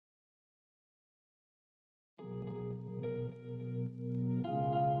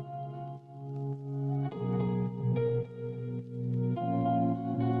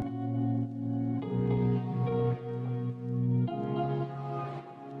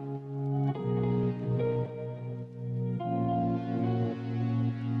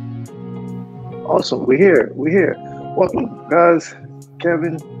Awesome. We're here. We're here. Welcome, guys.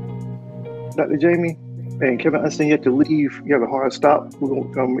 Kevin, Dr. Jaime, and Kevin, I understand you have to leave. You have a hard stop. We're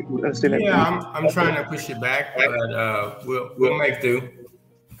gonna understand that. Yeah, I'm trying to push it back, but we'll make do.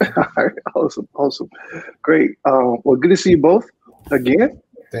 All right. Awesome. Great. Well, good to see you both again.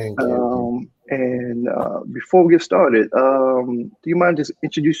 Thank you. And before we get started, do you mind just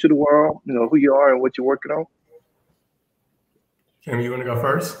introduce to the world, who you are and what you're working on? Jaime, you want to go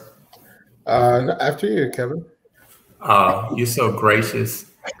first? After you, Kevin. You're so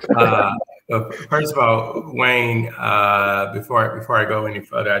gracious. First of all, Wayne, before I go any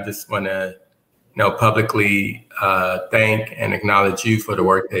further, I just want to publicly thank and acknowledge you for the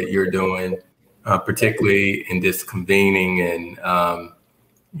work that you're doing, particularly in this convening. And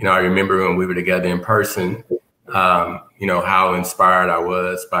I remember when we were together in person, how inspired I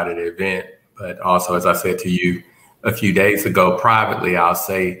was by the event. But also, as I said to you a few days ago privately, I'll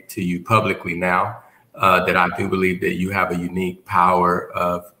say to you publicly now that I do believe that you have a unique power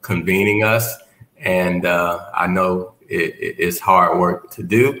of convening us. And I know it's hard work to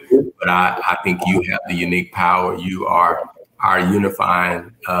do, but I think you have the unique power. You are our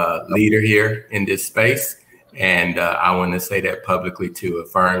unifying leader here in this space. And I want to say that publicly to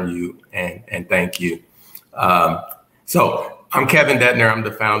affirm you and thank you. So I'm Kevin Dedner. I'm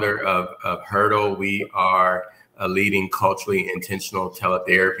the founder of Hurdle. We are a leading culturally intentional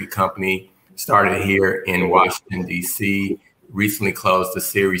teletherapy company, started here in Washington, D.C., recently closed the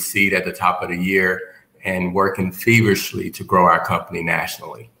Series C at the top of the year, and working feverishly to grow our company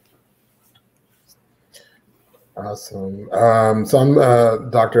nationally. Awesome. So I'm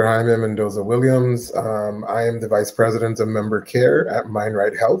Dr. Jaime Mendoza-Williams. I am the Vice President of Member Care at Mind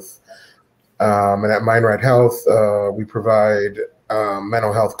Right Health. And at Mind Right Health, we provide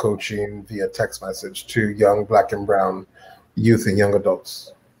mental health coaching via text message to young Black and Brown youth and young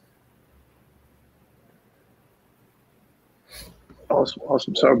adults.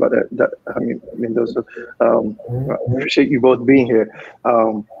 Awesome. Sorry about that. Mendoza. I appreciate you both being here.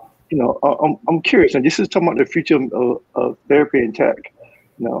 I'm curious, and this is talking about the future of therapy and tech.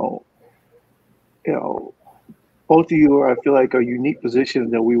 Both of you I feel like are unique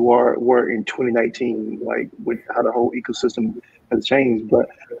positions that we were in 2019, like with how the whole ecosystem has changed. But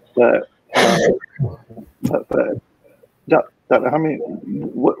Dr. Jaime,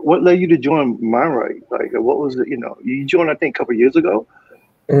 what led you to join Mind Right? Like, what was it? You joined, I think, a couple of years ago.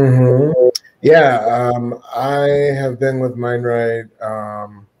 Mm-hmm. Yeah, I have been with Mind Right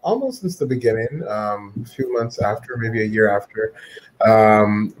almost since the beginning. A few months after, maybe a year after,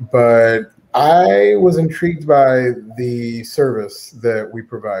 but I was intrigued by the service that we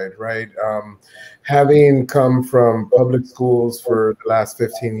provide, right? Having come from public schools for the last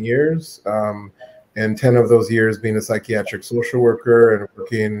 15 years, and 10 of those years being a psychiatric social worker and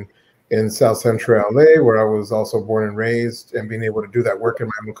working in South Central LA, where I was also born and raised, and being able to do that work in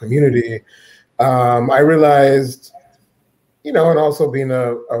my own community, I realized, and also being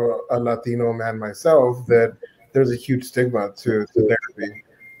a Latino man myself, that there's a huge stigma to therapy.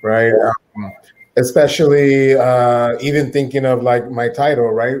 Right. Especially even thinking of like my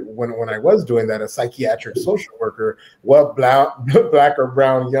title, right? When I was doing that, a psychiatric social worker, what Black or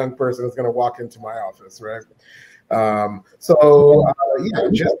brown young person is going to walk into my office, right?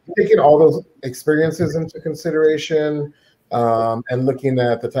 Just taking all those experiences into consideration and looking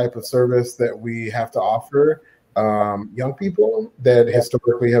at the type of service that we have to offer young people that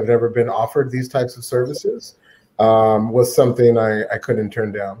historically have never been offered these types of services. Was something I couldn't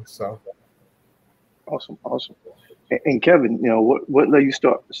turn down. So awesome. And Kevin, what let you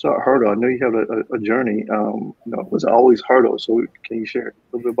start Hurdle? I know you have a journey. Was always Hurdle. So can you share a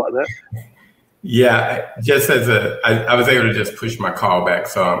little bit about that? Yeah, just as I was able to just push my call back,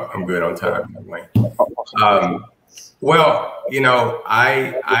 so I'm good on time. Awesome. I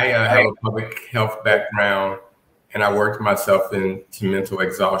have a public health background, and I worked myself into mental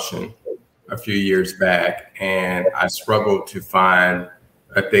exhaustion a few years back, and I struggled to find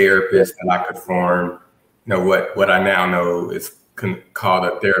a therapist that I could form, what I now know is called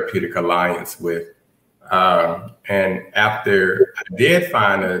a therapeutic alliance with. And after I did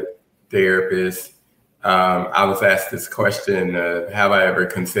find a therapist, I was asked this question, have I ever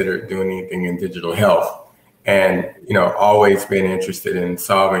considered doing anything in digital health? And, always been interested in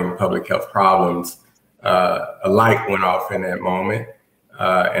solving public health problems. A light went off in that moment.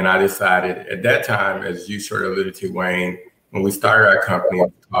 And I decided at that time, as you sort of alluded to, Wayne, when we started our company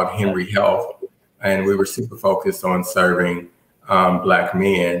called Henry Health, and we were super focused on serving Black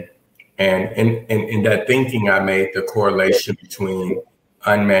men. And in that thinking, I made the correlation between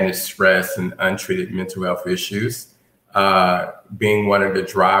unmanaged stress and untreated mental health issues. being one of the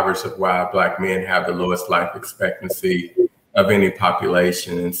drivers of why Black men have the lowest life expectancy of any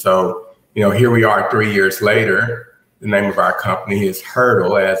population. And so, here we are 3 years later. The name of our company is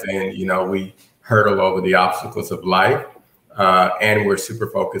Hurdle, as in, we hurdle over the obstacles of life. And we're super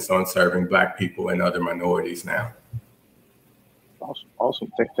focused on serving Black people and other minorities now.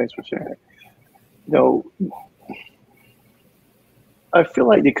 Awesome. Thanks for sharing. I feel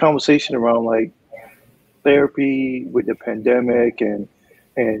like the conversation around like therapy with the pandemic and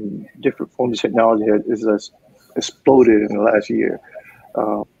different forms of technology has just exploded in the last year.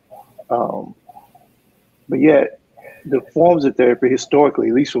 But yet the forms of therapy historically,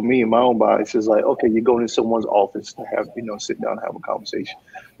 at least for me in my own bias, is like, okay, you go into someone's office to have, sit down and have a conversation.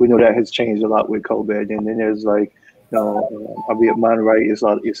 We know that has changed a lot with COVID. And then there's like, I'll be at mine, right? It's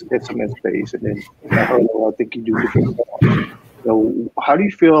SMS based. And then I think you do different forms. How do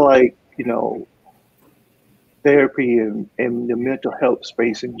you feel like, therapy and the mental health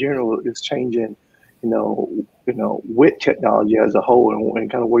space in general is changing, with technology as a whole,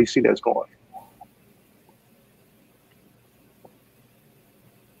 and kind of where you see that's going?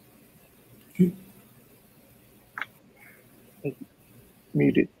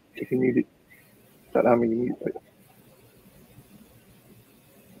 Muted. If you muted, that I mean you mute.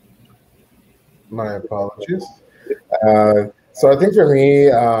 My apologies. So I think for me,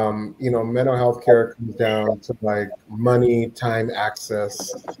 mental health care comes down to like money, time,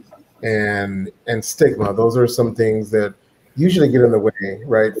 access, and stigma. Those are some things that usually get in the way,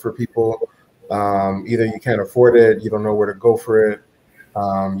 right? For people, either you can't afford it, you don't know where to go for it,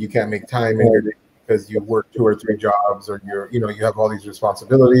 you can't make time in your day because you work 2 or 3 jobs, or you have all these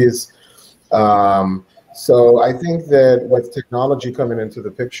responsibilities. So I think that with technology coming into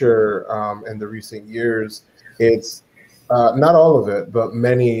the picture in the recent years, it's not all of it, but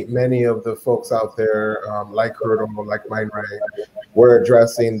many of the folks out there, like Hurdle, like MindRight, we're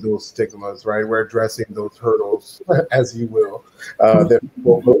addressing those stigmas, right? We're addressing those hurdles, as you will, that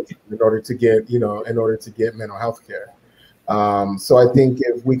people go through in order to get mental health care. So I think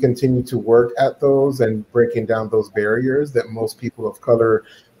if we continue to work at those and breaking down those barriers that most people of color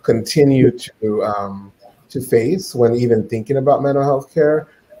continue to face when even thinking about mental health care,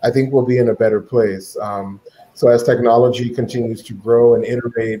 I think we'll be in a better place. So as technology continues to grow and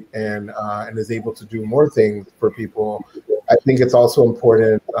iterate and is able to do more things for people, I think it's also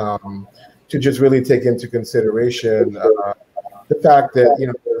important to just really take into consideration the fact that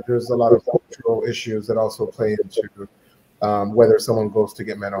there's a lot of cultural issues that also play into whether someone goes to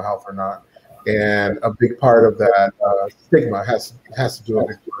get mental health or not, and a big part of that stigma has to do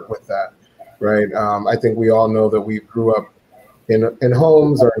with that, right? I think we all know that we grew up in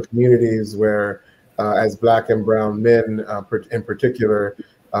homes or in communities where, as Black and brown men in particular,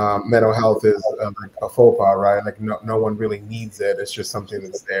 mental health is like a faux pas, right? Like no one really needs it. It's just something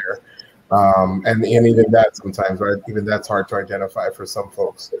that's there. And even that sometimes, right? Even that's hard to identify for some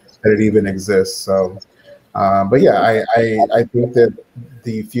folks, that it even exists. So, but yeah, I think that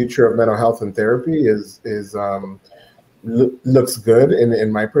the future of mental health and therapy looks good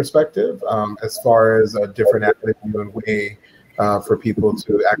in my perspective, as far as a different avenue and way for people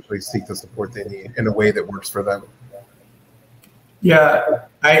to actually seek the support they need in a way that works for them. Yeah,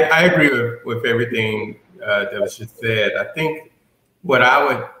 I agree with everything that was just said. I think what I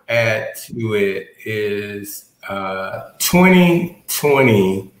would add to it is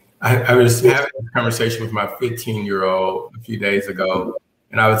 2020. I was having a conversation with my 15-year-old a few days ago,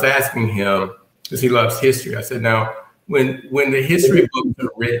 and I was asking him, because he loves history. I said, now, when the history books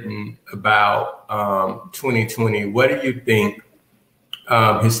are written about 2020, what do you think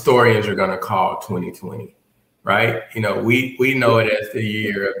historians are going to call 2020, right? We know it as the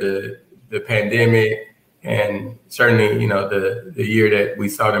year of the pandemic, and certainly, the year that we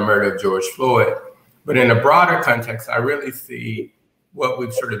saw the murder of George Floyd. But in a broader context, I really see what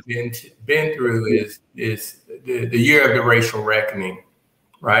we've sort of been through is the year of the racial reckoning,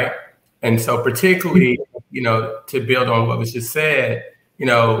 right? And so particularly, to build on what was just said,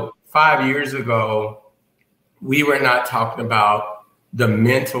 5 years ago, we were not talking about the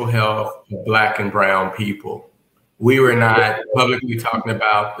mental health of Black and brown people. We were not publicly talking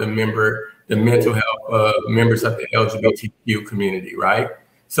about the mental health of members of the LGBTQ community, right?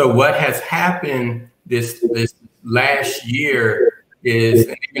 So what has happened this last year is,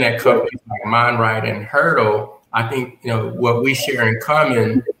 and even at companies like MindRight and Hurdle, I think what we share in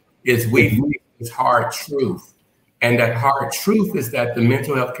common is we face this hard truth. And that hard truth is that the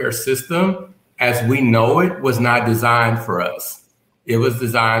mental health care system, as we know it, was not designed for us. It was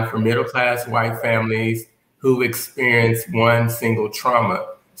designed for middle-class white families who experienced one single trauma.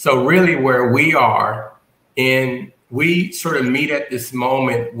 So really where we are in we sort of meet at this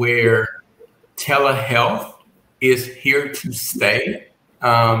moment where telehealth is here to stay.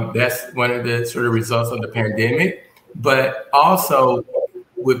 That's one of the sort of results of the pandemic. But also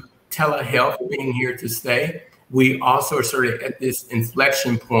with telehealth being here to stay, we also are sort of at this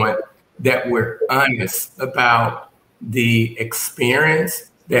inflection point that we're honest about the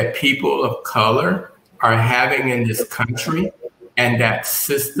experience that people of color are having in this country, and that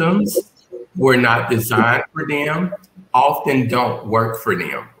systems were not designed for them, often don't work for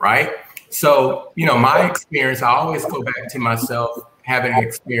them, right? So, you know, my experience, I always go back to myself having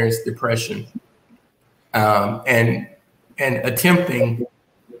experienced depression and attempting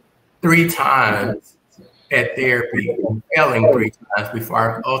 3 times at therapy, failing 3 times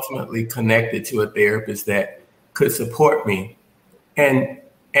before I ultimately connected to a therapist that could support me. And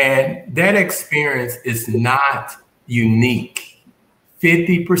that experience is not unique.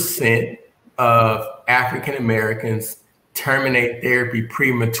 50% of African Americans terminate therapy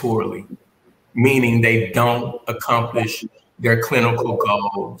prematurely, meaning they don't accomplish their clinical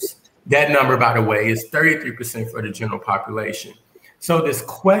goals. That number, by the way, is 33% for the general population. So this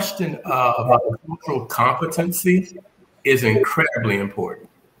question of cultural competency is incredibly important.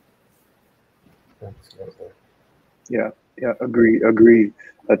 Yeah, agreed,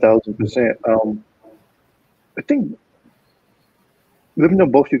 1,000%. I think, let me know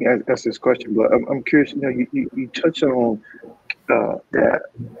both you can ask this question, but I'm curious, you know, you touched on that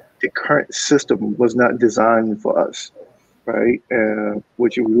the current system was not designed for us, right?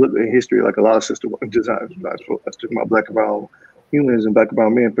 Which you look at history, like a lot of systems were designed for us, talking about Black and brown humans and Black and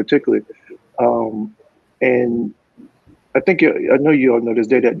brown men particularly. And I think, I know you all know this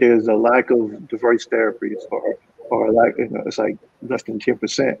day that there's a lack of diverse therapies or like, you know, it's like less than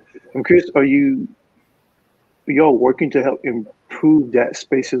 10%. I'm curious, are y'all working to help improve that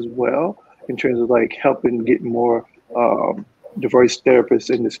space as well, in terms of like helping get more diverse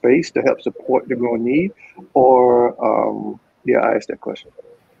therapists in the space to help support the growing need? Or, yeah, I asked that question.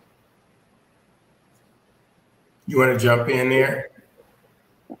 You want to jump in there?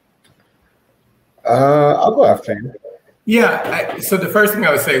 I'll go after you. Yeah, so the first thing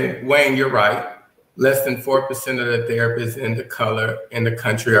I would say, Wayne, you're right. Less than 4% of the therapists in the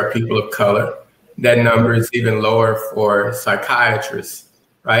country are people of color. That number is even lower for psychiatrists,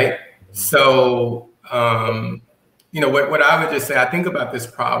 right? So, you know, what I would just say, I think about this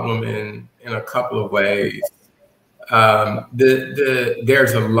problem in a couple of ways.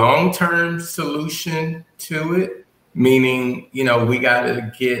 There's a long-term solution to it, meaning, you know, we got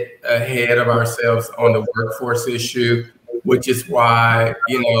to get ahead of ourselves on the workforce issue, which is why,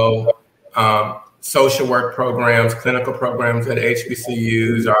 you know, social work programs, clinical programs at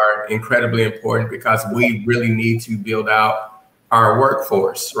HBCUs are incredibly important, because we really need to build out our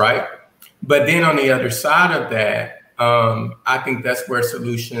workforce, right? But then on the other side of that, I think that's where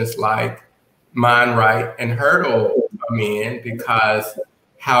solutions like Mind Right and Hurdle come in, because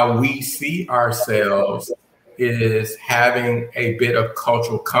how we see ourselves is having a bit of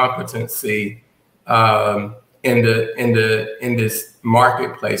cultural competency in this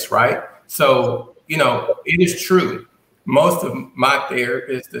marketplace, right? So, you know, it is true. Most of my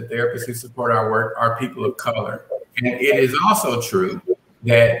therapists, the therapists who support our work, are people of color. And it is also true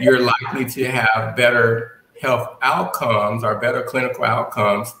that you're likely to have better health outcomes or better clinical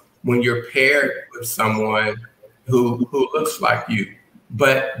outcomes when you're paired with someone who looks like you.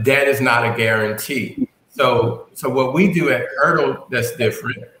 But that is not a guarantee. So what we do at Hurdle that's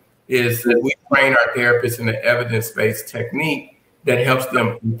different is that we train our therapists in an evidence-based technique that helps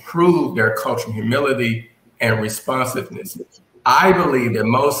them improve their cultural humility and responsiveness. I believe that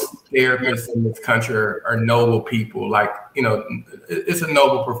most therapists in this country are noble people. Like, you know, it's a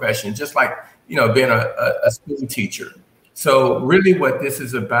noble profession, just like, you know, being a school teacher. So really what this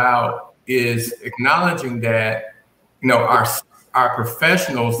is about is acknowledging that, you know, our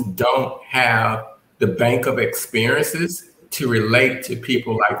professionals don't have the bank of experiences to relate to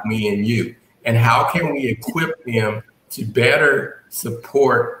people like me and you. And how can we equip them to better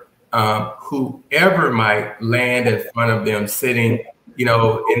support whoever might land in front of them sitting, you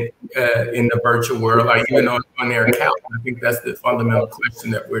know, in the virtual world, or even on their couch? I think that's the fundamental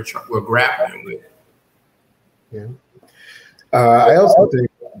question that we're grappling with. Yeah. I also think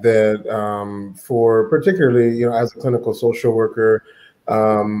that for particularly, you know, as a clinical social worker,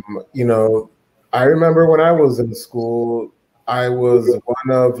 you know, I remember when I was in school, I was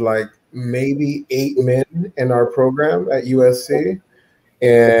one of like maybe 8 men in our program at USC,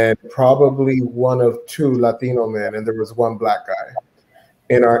 and probably one of 2 Latino men, and there was 1 Black guy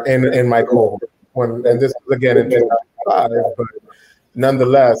in my cohort. And this was again in 2005, but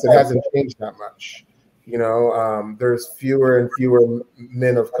nonetheless, it hasn't changed that much. There's fewer and fewer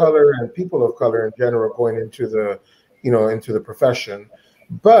men of color and people of color in general going into the profession.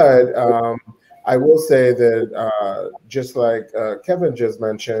 But I will say that just like Kevin just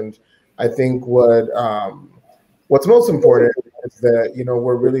mentioned, I think what's most important is that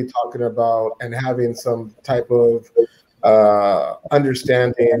we're really talking about and having some type of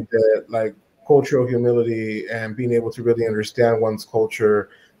understanding that, like, cultural humility and being able to really understand one's culture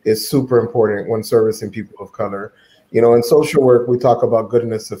is super important when servicing people of color. In social work, we talk about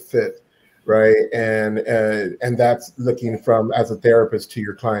goodness of fit, right? And that's looking from as a therapist to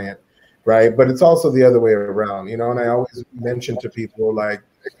your client, right? But it's also the other way around, and I always mention to people, like,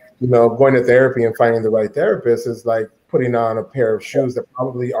 going to therapy and finding the right therapist is like putting on a pair of shoes that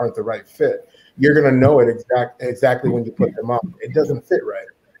probably aren't the right fit. You're going to know it exactly when you put them on. It doesn't fit right,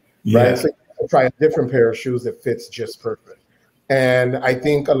 right? So you try a different pair of shoes that fits just perfect. And I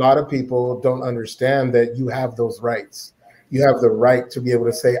think a lot of people don't understand that you have those rights. You have the right to be able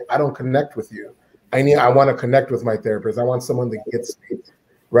to say, I don't connect with you. I want to connect with my therapist. I want someone that gets me,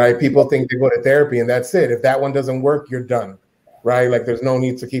 right? People think they go to therapy and that's it. If that one doesn't work, you're done, right? Like, there's no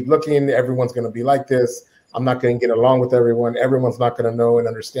need to keep looking. Everyone's going to be like this. I'm not going to get along with everyone. Everyone's not going to know and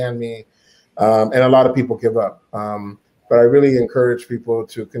understand me. And a lot of people give up. But I really encourage people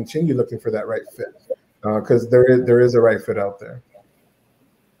to continue looking for that right fit, because there is a right fit out there.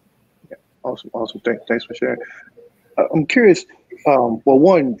 Yeah, awesome. Thanks for sharing. I'm curious. Well,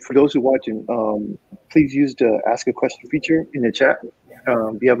 one, for those who are watching, please use the Ask a Question feature in the chat.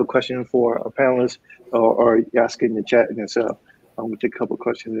 If you have a question for a panelist, or ask it in the chat, and itself. We'll take a couple of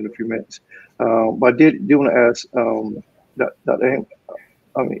questions in a few minutes. But I did want to ask, Dr. Hank,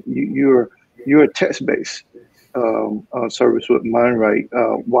 I mean, you're a text-based service with MindRight.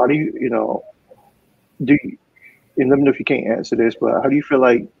 Why do you, and let me know if you can't answer this, but how do you feel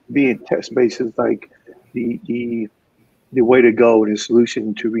like being text-based is like the way to go and the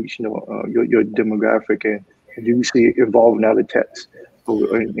solution to reach your demographic, and do you see it evolving out of text?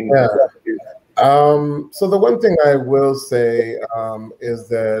 Yeah. So the one thing I will say is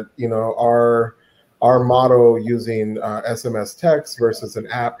that our motto using SMS text versus an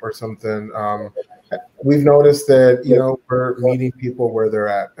app or something, we've noticed that we're meeting people where they're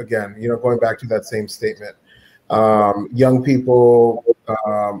at. Again, going back to that same statement, young people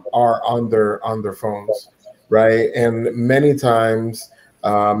are on their phones, right? And many times,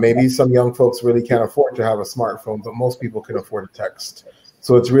 maybe some young folks really can't afford to have a smartphone, but most people can afford a text.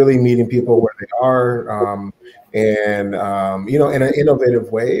 So it's really meeting people where they are, and in an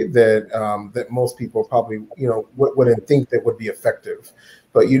innovative way that most people probably wouldn't think that would be effective.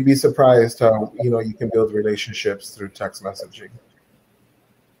 But you'd be surprised how you can build relationships through text messaging.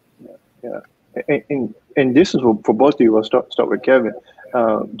 Yeah. And this is for both of you. I'll start with Kevin.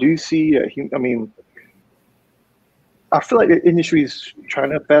 Do you see? I feel like the industry is trying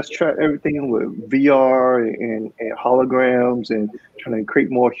to fast track everything with VR and holograms, and trying to create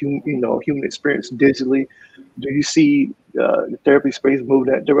more human experience digitally. Do you see the therapy space move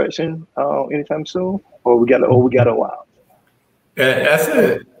that direction anytime soon, or we got a while? That's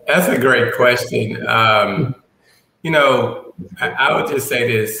a great question. I would just say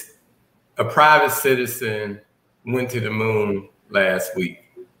this: a private citizen went to the moon last week.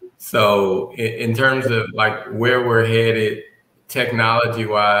 So in terms of like where we're headed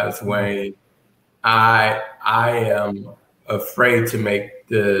technology-wise, Wayne, I am afraid to make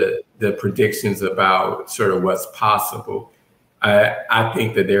the predictions about sort of what's possible. I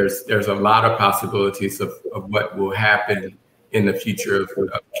think that there's a lot of possibilities of what will happen in the future of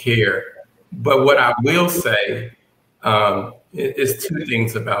care. But what I will say is two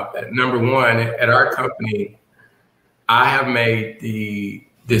things about that. Number one, at our company, I have made the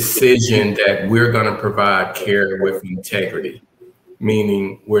decision that we're going to provide care with integrity,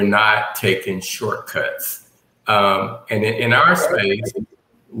 meaning we're not taking shortcuts. And in our space,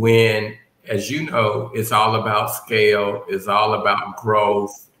 when, as you know, it's all about scale, it's all about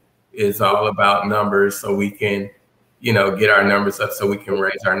growth, it's all about numbers, so we can, get our numbers up so we can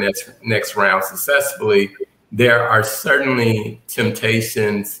raise our next round successfully. There are certainly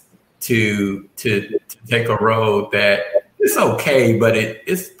temptations to take a road that it's okay, but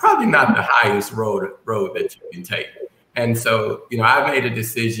it's probably not the highest road that you can take. And so, I've made a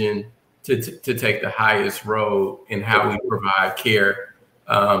decision to take the highest road in how we provide care.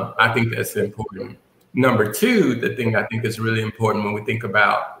 I think that's important. Number two, the thing I think is really important when we think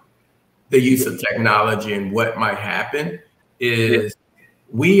about the use of technology and what might happen is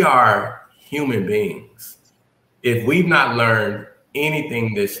we are human beings. If we've not learned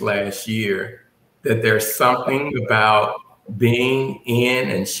anything this last year, that there's something about being in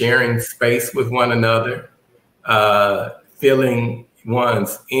and sharing space with one another, feeling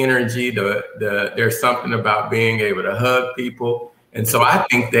one's energy. There's something about being able to hug people. And so I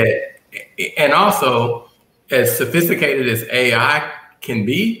think that, and also as sophisticated as AI can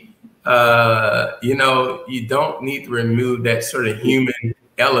be, you don't need to remove that sort of human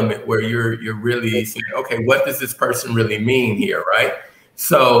element where you're really saying, okay, what does this person really mean here, right?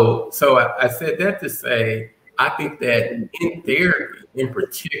 So I said that to say, I think that in therapy, in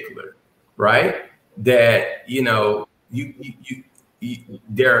particular, right, that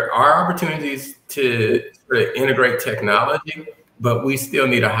there are opportunities to sort of integrate technology, but we still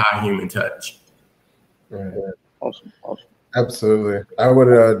need a high human touch. Right. Awesome. Absolutely. I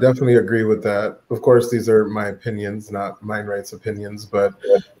would definitely agree with that. Of course, these are my opinions, not Mind Right's opinions, but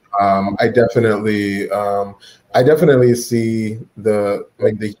I definitely see the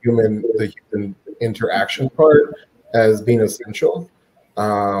human interaction part as being essential.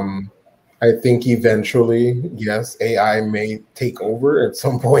 I think eventually, yes, AI may take over at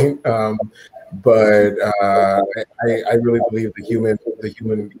some point, but I really believe the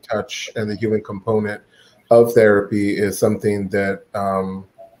human touch and the human component of therapy is something that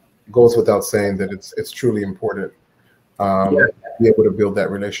goes without saying that it's truly important to be able to build that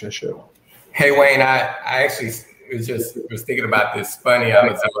relationship. Hey Wayne, I actually was thinking about this. Funny, I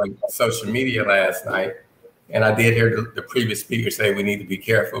was on social media last night, and I did hear the previous speaker say we need to be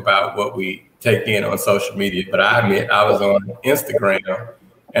careful about what we take in on social media. But I admit, I was on Instagram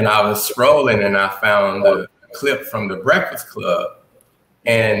and I was scrolling and I found a clip from the Breakfast Club.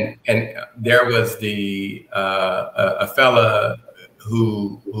 And there was a fella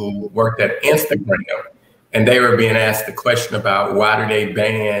who worked at Instagram, and they were being asked the question about why do they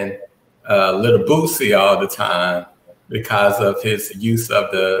ban Little Boosie all the time because of his use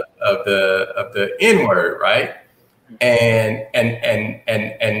of the N-word, right? And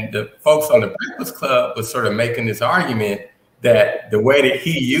the folks on the Breakfast Club was sort of making this argument that the way that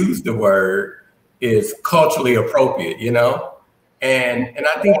he used the word is culturally appropriate, And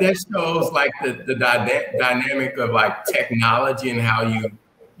I think that shows like the dynamic of like technology and how you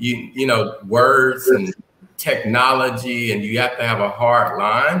words and technology, and you have to have a hard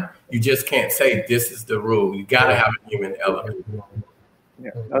line. You just can't say this is the rule. You got to have a human element.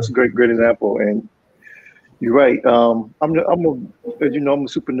 Yeah, that's a great example. And you're right. I'm a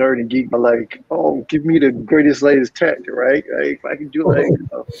super nerd and geek. But like, give me the greatest, latest tech, right? If I can do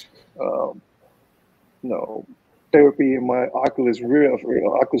therapy in my Oculus Rift,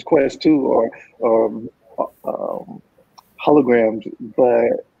 Oculus Quest 2, or holograms.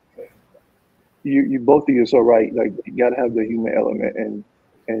 But you both of you are so right. Like, you gotta have the human element and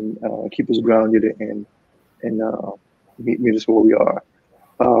keep us grounded and meet us where we are.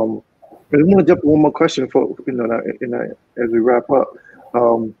 But I want to jump to one more question for as we wrap up.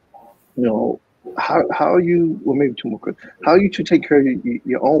 How you, well, maybe two more questions. How you to take care of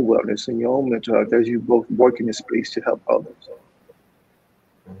your own wellness and your own mental health as you both work in this space to help others?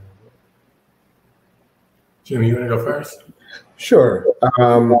 Jimmy, you want to go first? Sure.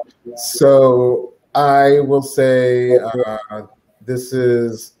 So I will say this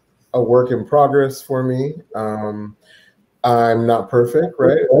is a work in progress for me. I'm not perfect,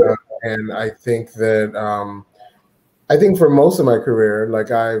 right? And I think that for most of my career,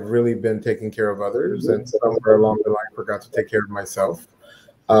 like, I've really been taking care of others, and somewhere along the line forgot to take care of myself.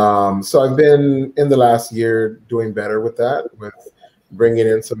 So I've been in the last year doing better with that, with bringing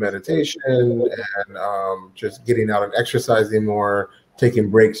in some meditation and just getting out and exercising more, taking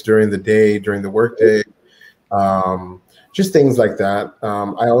breaks during the day, during the workday, just things like that.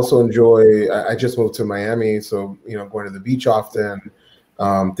 I also enjoy, I just moved to Miami, so, going to the beach often,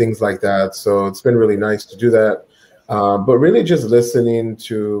 things like that. So it's been really nice to do that. But really just listening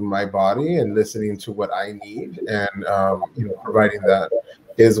to my body and listening to what I need and, providing that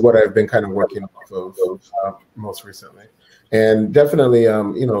is what I've been kind of working off of most recently. And definitely,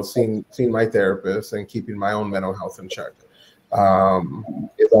 seeing my therapist and keeping my own mental health in check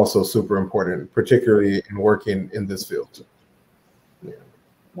is also super important, particularly in working in this field.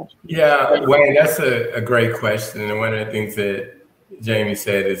 Yeah, Wayne, that's a great question. And one of the things that Jaime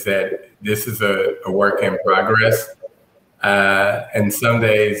said is that this is a work in progress. And some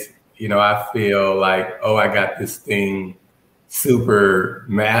days, I feel like, I got this thing super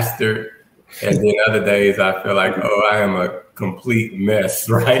mastered. And then other days I feel like, I am a complete mess,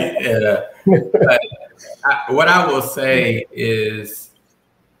 right? But what I will say is,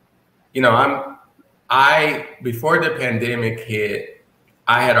 before the pandemic hit,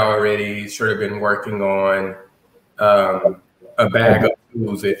 I had already sort of been working on a bag of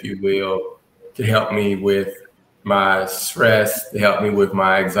tools, if you will, to help me with my stress, to help me with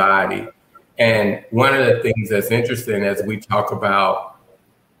my anxiety. And one of the things that's interesting as we talk about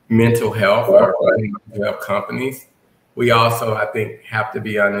mental health or mental health companies, we also, I think, have to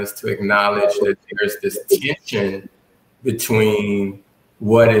be honest to acknowledge that there's this tension between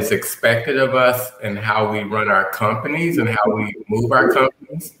what is expected of us and how we run our companies and how we move our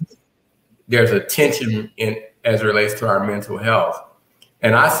companies. There's a tension as it relates to our mental health.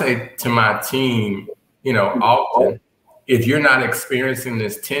 And I say to my team, often, if you're not experiencing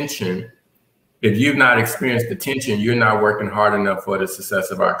this tension, if you've not experienced the tension, you're not working hard enough for the success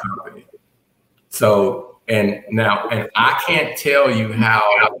of our company. So, and I can't tell you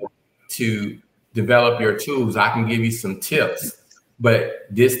how to develop your tools. I can give you some tips, but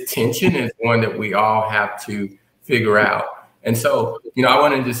this tension is one that we all have to figure out. And so, I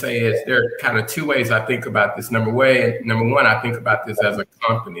wanted to say there are kind of two ways I think about this. Number one, I think about this as a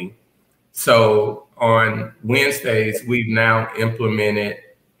company. So on Wednesdays, we've now implemented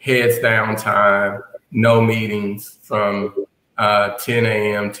heads down time, no meetings from 10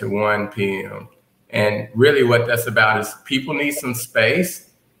 a.m. to 1 p.m. And really what that's about is people need some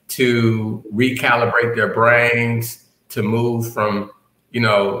space to recalibrate their brains, to move from,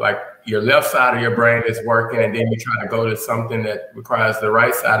 like your left side of your brain is working and then you try to go to something that requires the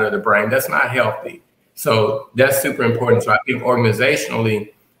right side of the brain. That's not healthy. So that's super important. So I think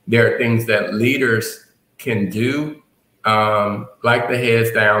organizationally, there are things that leaders can do, like the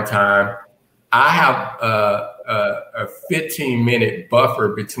heads down time. I have a 15-minute buffer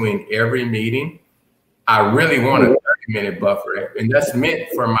between every meeting. I really want a 30-minute buffer, and that's meant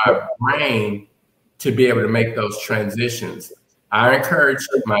for my brain to be able to make those transitions. I encourage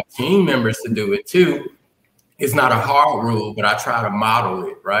my team members to do it too. It's not a hard rule, but I try to model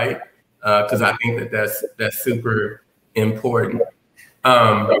it, right? Because I think that's super important.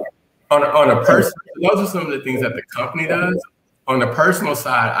 On a personal, those are some of the things that the company does. On the personal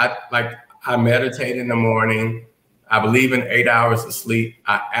side, I meditate in the morning. I believe in 8 hours of sleep.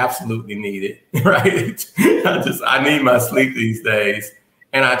 I absolutely need it, right? I need my sleep these days.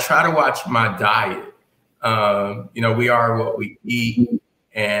 And I try to watch my diet. We are what we eat.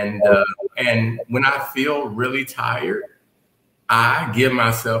 And when I feel really tired, I give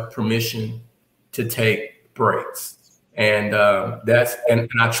myself permission to take breaks. And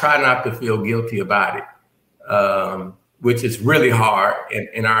I try not to feel guilty about it, which is really hard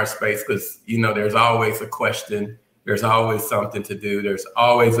in our space because, there's always a question. There's always something to do. There's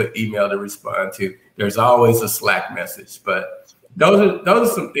always an email to respond to. There's always a Slack message. But those are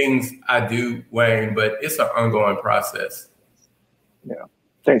some things I do, Wayne, but it's an ongoing process. Yeah.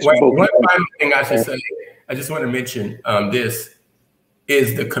 Thanks. Wayne, one final thing I should say, I just want to mention this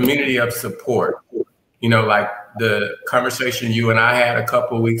is the community of support. Like the conversation you and I had a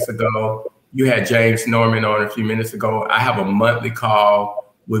couple of weeks ago, you had James Norman on a few minutes ago. I have a monthly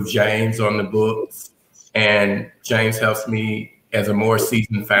call with James on the books, and James helps me as a more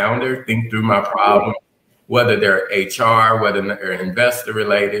seasoned founder think through my problem, whether they're HR, whether they're investor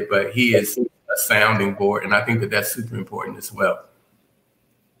related, but he is a sounding board. And I think that's super important as well.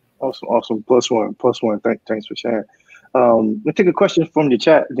 Awesome. Plus one. Thanks for sharing. We'll take a question from the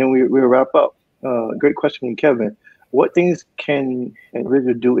chat, then we'll wrap up. Great question from Kevin. What things can an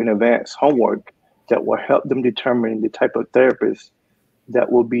individual do in advance homework that will help them determine the type of therapist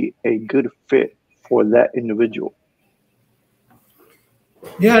that will be a good fit for that individual?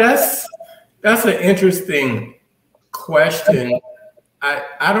 Yeah, that's an interesting question. I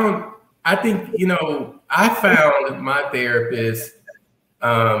think, I found my therapist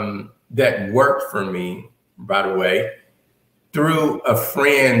that worked for me, by the way, through a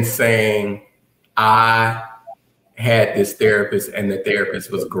friend saying, I had this therapist and the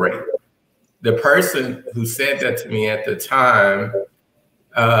therapist was great. The person who said that to me at the time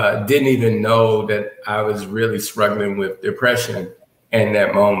didn't even know that I was really struggling with depression in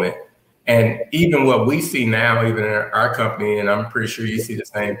that moment. And even what we see now, even in our company, and I'm pretty sure you see the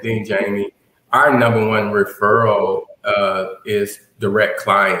same thing, Jaime, our number one referral is direct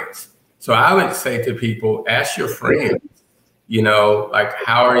clients. So I would say to people, ask your friends,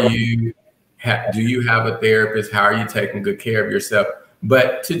 how are you? Do you have a therapist? How are you taking good care of yourself?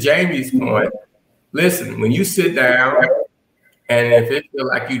 But to Jaime's point, listen, when you sit down and if it feels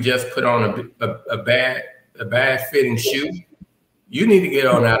like you just put on a bad fitting shoe, you need to get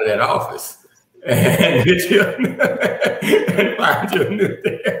on out of that office and find your new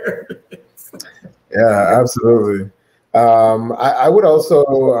therapist. Yeah, absolutely. I would also,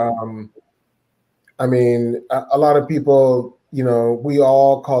 a lot of people, we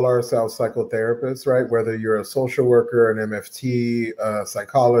all call ourselves psychotherapists, right? Whether you're a social worker, an MFT, a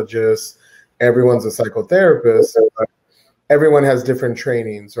psychologist. everyone's a psychotherapist, but everyone has different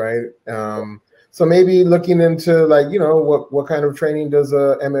trainings, right? So maybe looking into like, you know, what kind of training does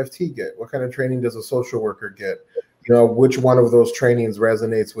a MFT get? What kind of training does a social worker get? You know, which one of those trainings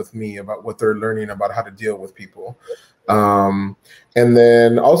resonates with me about what they're learning about how to deal with people? And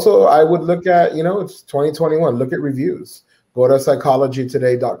then also I would look at, you know, it's 2021, look at reviews. Go to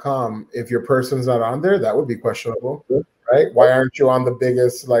psychologytoday.com. If your person's not on there, that would be questionable, right? Why aren't you on the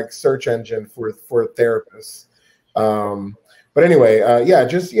biggest like search engine for therapists? But anyway, yeah,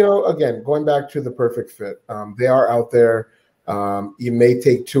 just, you know, again, going back to the perfect fit, they are out there. You may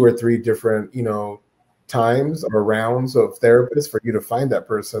take 2 or 3 different, you know, times or rounds of therapists for you to find that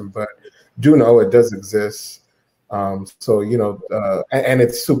person, but do know it does exist. So, you know, and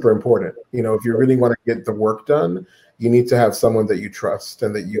it's super important. You know, if you really want to get the work done, you need to have someone that you trust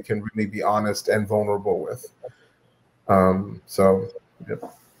and that you can really be honest and vulnerable with. So, yeah.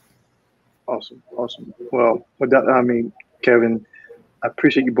 Awesome. Well, with that, I mean, Kevin, I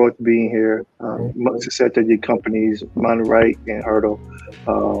appreciate you both being here. Much success at your companies, Mind Right and Hurdle.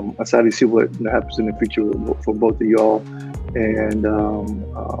 I'm excited to see what happens in the future for both of y'all. And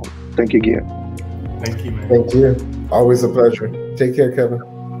thank you again. Thank you, man. Thank you. Always a pleasure. Take care, Kevin.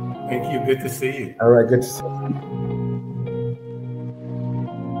 Thank you. Good to see you. All right. Good to see you.